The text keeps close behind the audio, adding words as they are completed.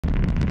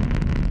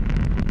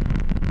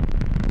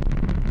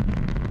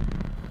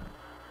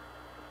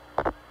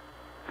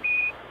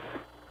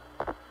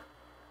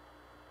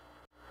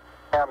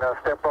going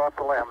to step off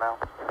the limb now.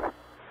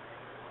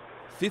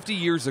 50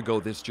 years ago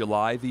this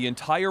July, the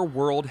entire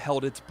world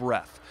held its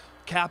breath,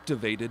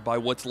 captivated by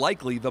what's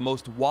likely the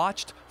most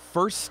watched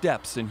first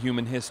steps in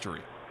human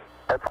history.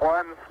 That's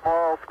one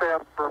small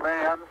step for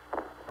man,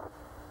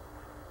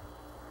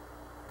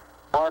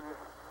 one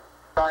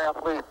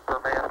giant leap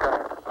for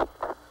mankind.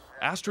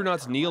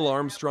 Astronauts Neil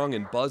Armstrong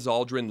and Buzz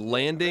Aldrin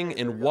landing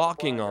and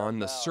walking on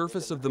the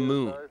surface of the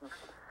moon.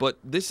 But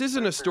this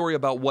isn't a story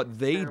about what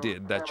they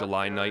did that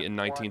July night in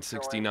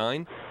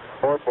 1969.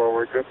 4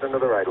 forward, drift into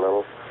the right a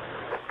little.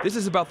 This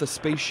is about the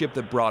spaceship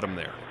that brought them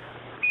there.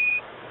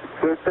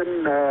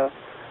 Houston,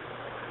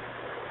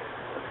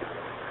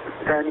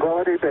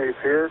 Tranquility Base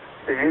here.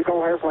 The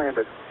Eagle has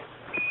landed.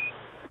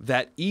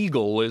 That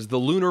Eagle is the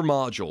Lunar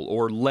Module,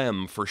 or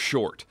LEM for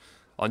short.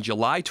 On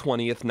July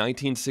 20th,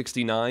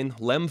 1969,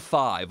 LEM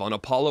 5 on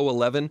Apollo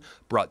 11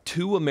 brought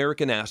 2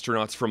 American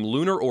astronauts from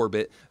lunar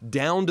orbit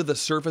down to the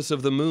surface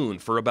of the moon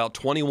for about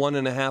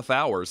 21.5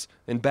 hours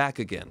and back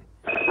again.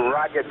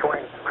 Roger,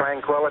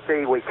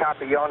 Tranquility. We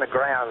copy you on the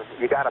ground.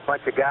 You got a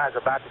bunch of guys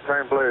about to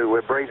turn blue.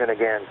 We're breathing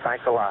again.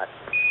 Thanks a lot.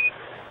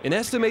 An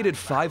estimated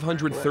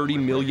 530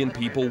 million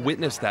people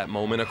witnessed that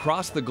moment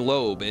across the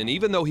globe, and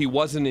even though he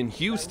wasn't in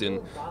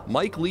Houston,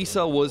 Mike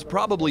Lisa was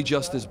probably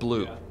just as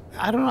blue.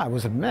 I don't know, I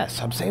was a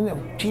mess. I'm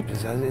saying,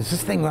 jeepers, is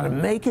this thing going to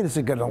make it? Is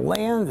it going to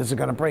land? Is it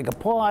going to break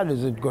apart?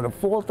 Is it going to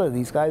falter?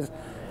 These guys,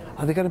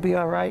 are they going to be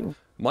all right?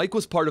 Mike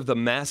was part of the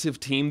massive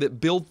team that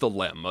built the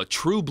LEM, a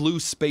true blue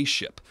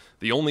spaceship,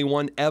 the only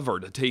one ever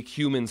to take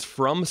humans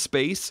from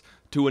space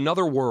to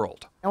another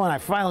world. And when I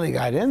finally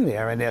got in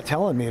there and they're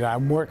telling me that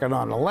I'm working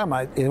on the LEM,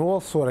 it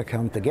all sort of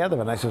come together,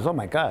 and I says, oh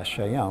my gosh,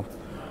 you know,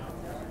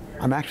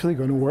 I'm actually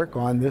going to work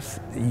on this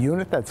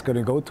unit that's going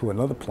to go to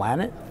another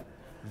planet.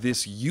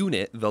 This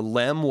unit, the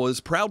LEM, was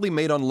proudly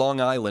made on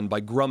Long Island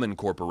by Grumman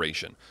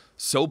Corporation.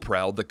 So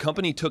proud, the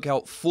company took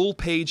out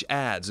full-page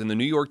ads in the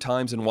New York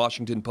Times and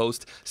Washington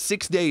Post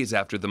 6 days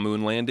after the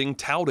moon landing,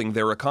 touting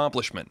their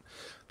accomplishment.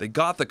 They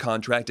got the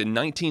contract in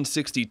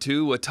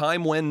 1962, a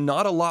time when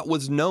not a lot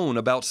was known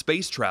about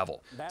space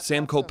travel.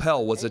 Sam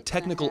Coppell was a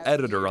technical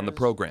editor on the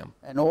program.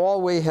 And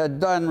all we had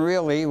done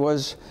really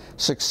was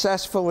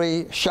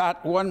successfully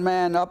shot one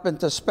man up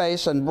into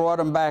space and brought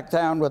him back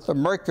down with the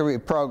Mercury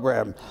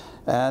program.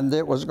 And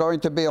it was going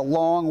to be a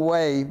long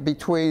way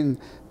between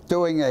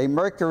doing a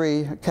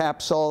Mercury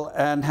capsule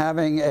and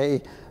having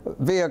a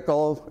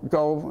vehicle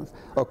go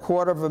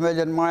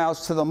 250,000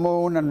 miles to the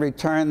moon and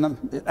return the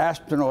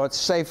astronauts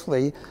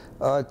safely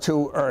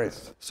to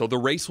Earth. So the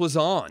race was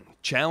on,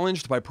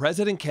 challenged by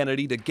President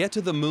Kennedy to get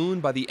to the moon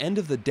by the end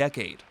of the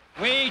decade.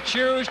 We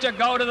choose to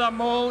go to the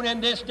moon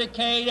in this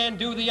decade and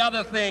do the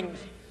other things,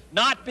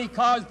 not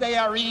because they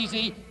are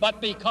easy, but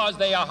because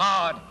they are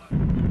hard.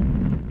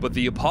 But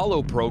the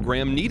Apollo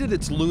program needed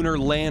its lunar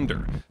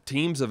lander.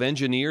 Teams of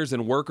engineers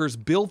and workers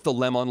built the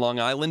LEM on Long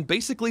Island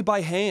basically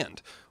by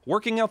hand,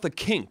 working out the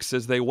kinks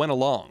as they went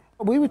along.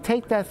 We would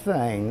take that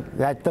thing,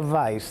 that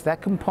device, that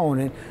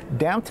component,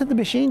 down to the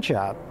machine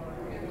shop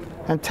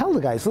and tell the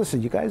guys,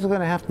 listen, you guys are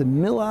going to have to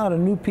mill out a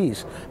new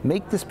piece.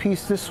 Make this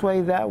piece this way,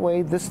 that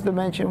way, this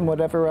dimension,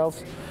 whatever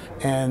else.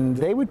 And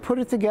they would put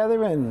it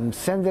together and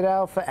send it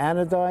out for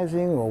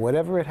anodizing or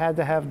whatever it had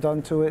to have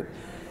done to it.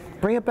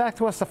 Bring it back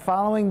to us the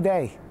following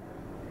day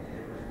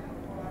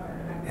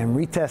and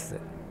retest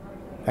it.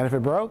 And if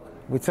it broke,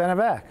 we'd send it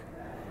back.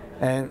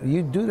 And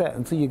you'd do that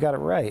until you got it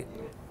right.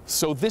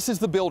 So this is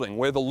the building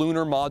where the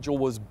Lunar Module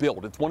was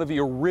built. It's one of the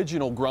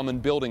original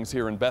Grumman buildings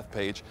here in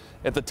Bethpage.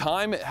 At the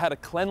time, it had a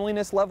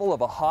cleanliness level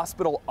of a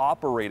hospital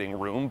operating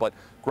room, but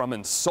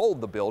Grumman sold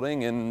the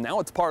building, and now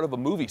it's part of a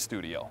movie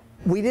studio.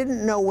 We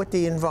didn't know what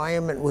the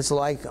environment was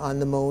like on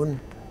the moon,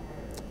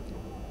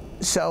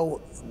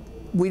 so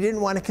we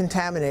didn't want to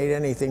contaminate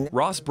anything.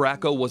 Ross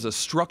Bracco was a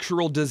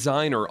structural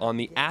designer on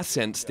the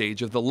ascent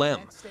stage of the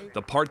LEM,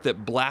 the part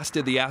that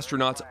blasted the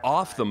astronauts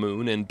off the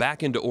moon and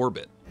back into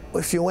orbit.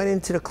 If you went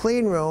into the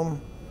clean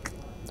room,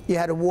 you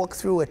had to walk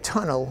through a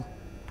tunnel.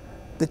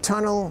 The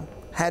tunnel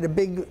had a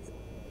big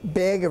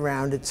bag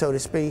around it, so to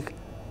speak,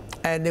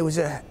 and there was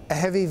a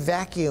heavy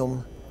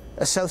vacuum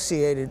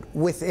associated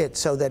with it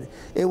so that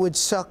it would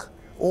suck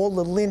all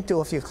the lint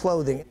off your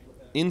clothing.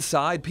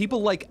 Inside,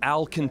 people like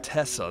Al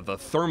Contessa, the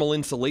thermal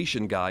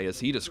insulation guy,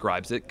 as he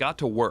describes it, got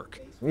to work.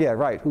 Yeah,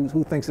 right.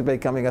 Who thinks of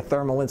becoming a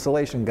thermal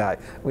insulation guy?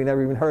 We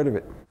never even heard of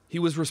it. He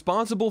was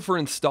responsible for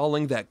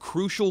installing that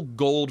crucial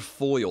gold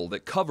foil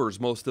that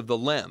covers most of the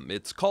LEM.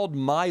 It's called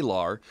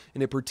Mylar,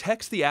 and it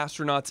protects the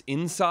astronauts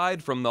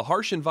inside from the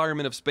harsh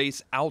environment of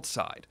space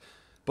outside.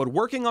 But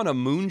working on a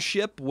moon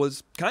ship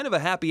was kind of a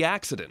happy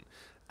accident.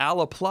 Al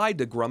applied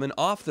to Grumman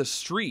off the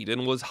street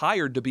and was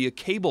hired to be a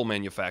cable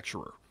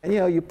manufacturer. And, you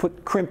know, you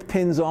put crimped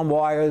pins on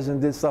wires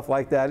and did stuff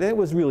like that. It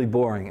was really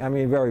boring. I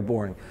mean, very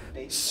boring.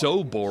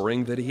 So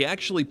boring that he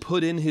actually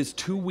put in his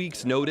 2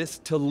 weeks' notice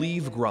to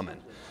leave Grumman.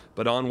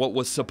 But on what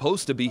was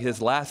supposed to be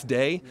his last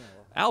day,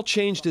 Al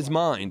changed his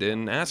mind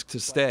and asked to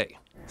stay.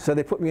 So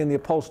they put me in the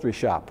upholstery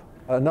shop.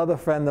 Another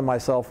friend and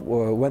myself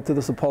went to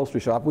this upholstery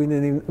shop. We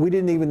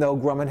didn't even know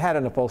Grumman had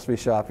an upholstery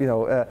shop, you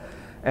know.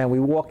 and we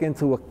walk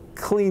into a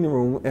clean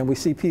room and we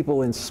see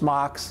people in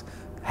smocks,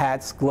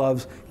 hats,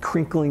 gloves,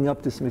 crinkling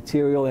up this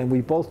material, and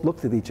we both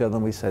looked at each other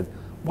and we said,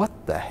 what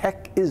the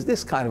heck is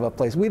this kind of a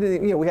place? We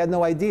didn't, we had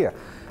no idea.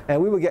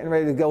 And we were getting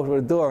ready to go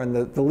to the door, and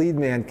the lead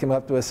man came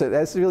up to us and said,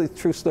 that's a really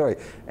true story.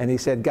 And he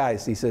said,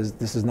 guys, he says,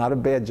 this is not a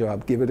bad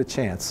job, give it a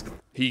chance.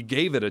 He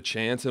gave it a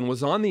chance and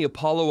was on the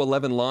Apollo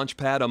 11 launch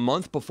pad a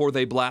month before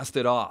they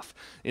blasted off,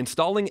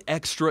 installing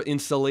extra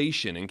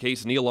insulation in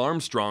case Neil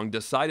Armstrong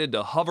decided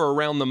to hover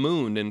around the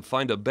moon and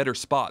find a better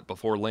spot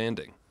before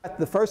landing.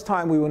 The first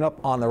time we went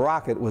up on the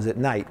rocket was at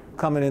night,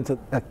 coming into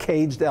a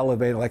caged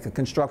elevator, like a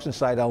construction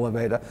site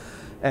elevator,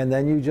 and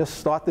then you just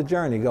start the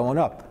journey going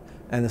up.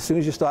 And as soon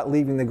as you start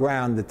leaving the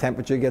ground, the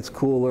temperature gets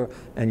cooler,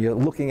 and you're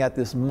looking at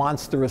this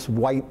monstrous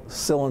white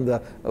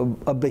cylinder,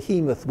 a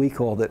behemoth, we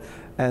called it.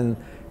 And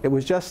it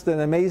was just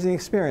an amazing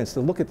experience to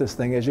look at this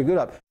thing as you get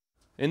up.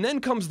 And then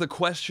comes the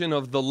question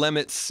of the LEM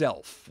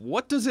itself.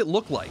 What does it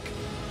look like?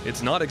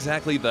 It's not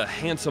exactly the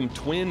handsome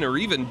twin or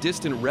even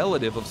distant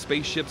relative of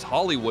spaceships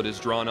Hollywood has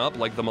drawn up,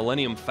 like the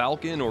Millennium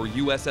Falcon or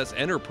USS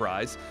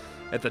Enterprise.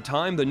 At the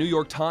time, the New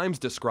York Times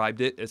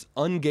described it as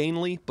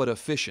ungainly but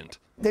efficient.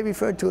 They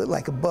referred to it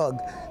like a bug.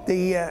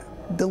 The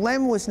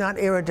LEM was not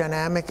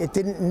aerodynamic. It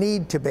didn't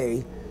need to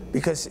be,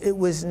 because it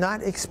was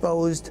not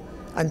exposed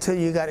until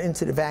you got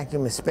into the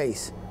vacuum of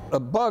space. A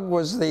bug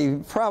was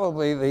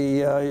probably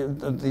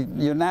the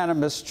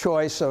unanimous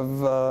choice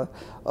of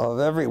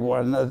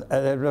everyone, and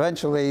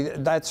eventually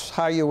that's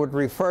how you would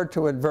refer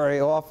to it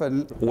very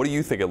often. What do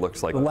you think it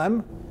looks like? The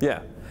LEM?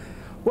 Yeah.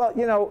 Well,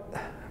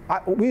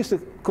 we used to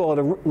call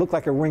it look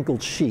like a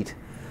wrinkled sheet,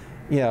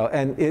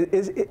 and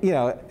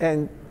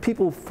and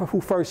people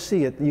who first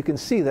see it, you can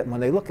see that when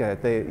they look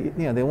at it,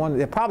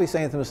 they're probably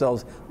saying to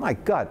themselves, "My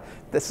God,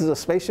 this is a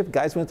spaceship.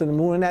 Guys went to the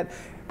moon and that,"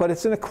 but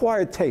it's an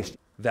acquired taste.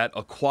 That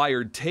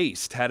acquired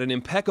taste had an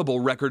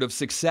impeccable record of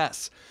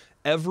success.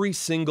 Every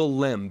single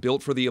LEM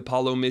built for the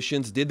Apollo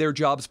missions did their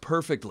jobs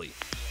perfectly.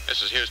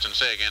 This is Houston.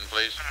 Say again,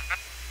 please.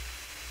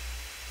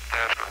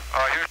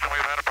 Houston,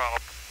 we've had a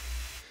problem.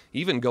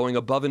 Even going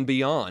above and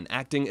beyond,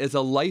 acting as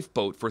a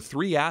lifeboat for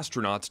 3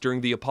 astronauts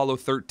during the Apollo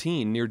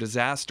 13 near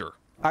disaster.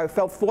 I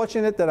felt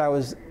fortunate that I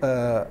was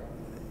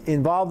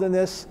involved in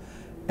this,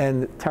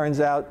 and it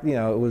turns out,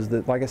 it was,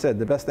 like I said,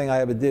 the best thing I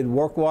ever did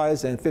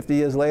work-wise, and 50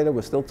 years later,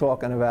 we're still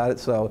talking about it,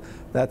 so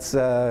that's,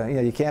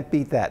 you can't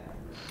beat that.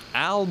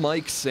 Al,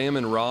 Mike, Sam,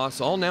 and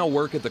Ross all now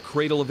work at the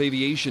Cradle of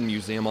Aviation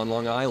Museum on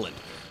Long Island,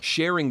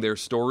 sharing their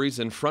stories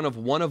in front of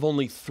one of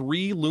only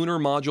 3 lunar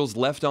modules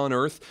left on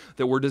Earth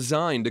that were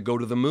designed to go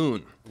to the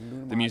moon.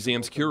 The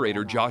museum's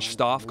curator, Josh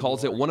Stoff,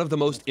 calls it one of the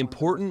most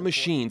important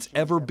machines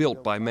ever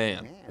built by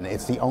man.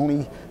 It's the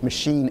only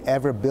machine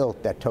ever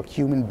built that took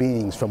human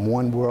beings from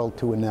one world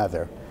to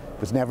another. It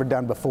was never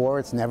done before,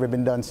 it's never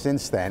been done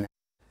since then.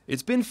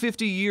 It's been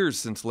 50 years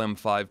since LEM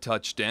 5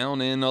 touched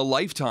down and a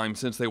lifetime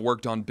since they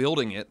worked on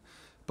building it.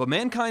 But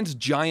mankind's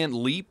giant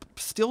leap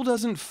still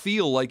doesn't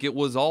feel like it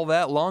was all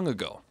that long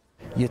ago.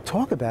 You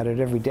talk about it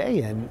every day,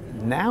 and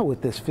now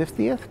with this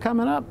 50th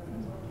coming up,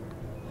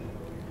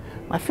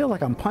 I feel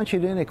like I'm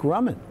punching in at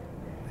Grumman.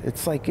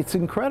 It's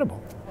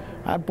incredible.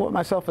 I bought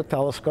myself a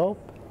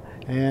telescope,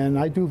 and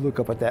I do look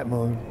up at that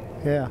moon,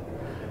 yeah.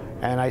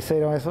 And I say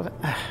to myself,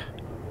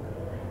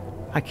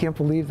 I can't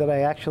believe that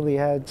I actually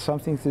had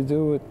something to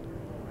do with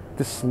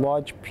this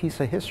large piece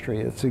of history.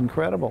 It's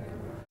incredible.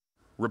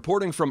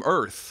 Reporting from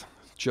Earth,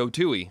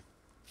 TOOHEY,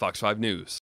 Fox 5 News.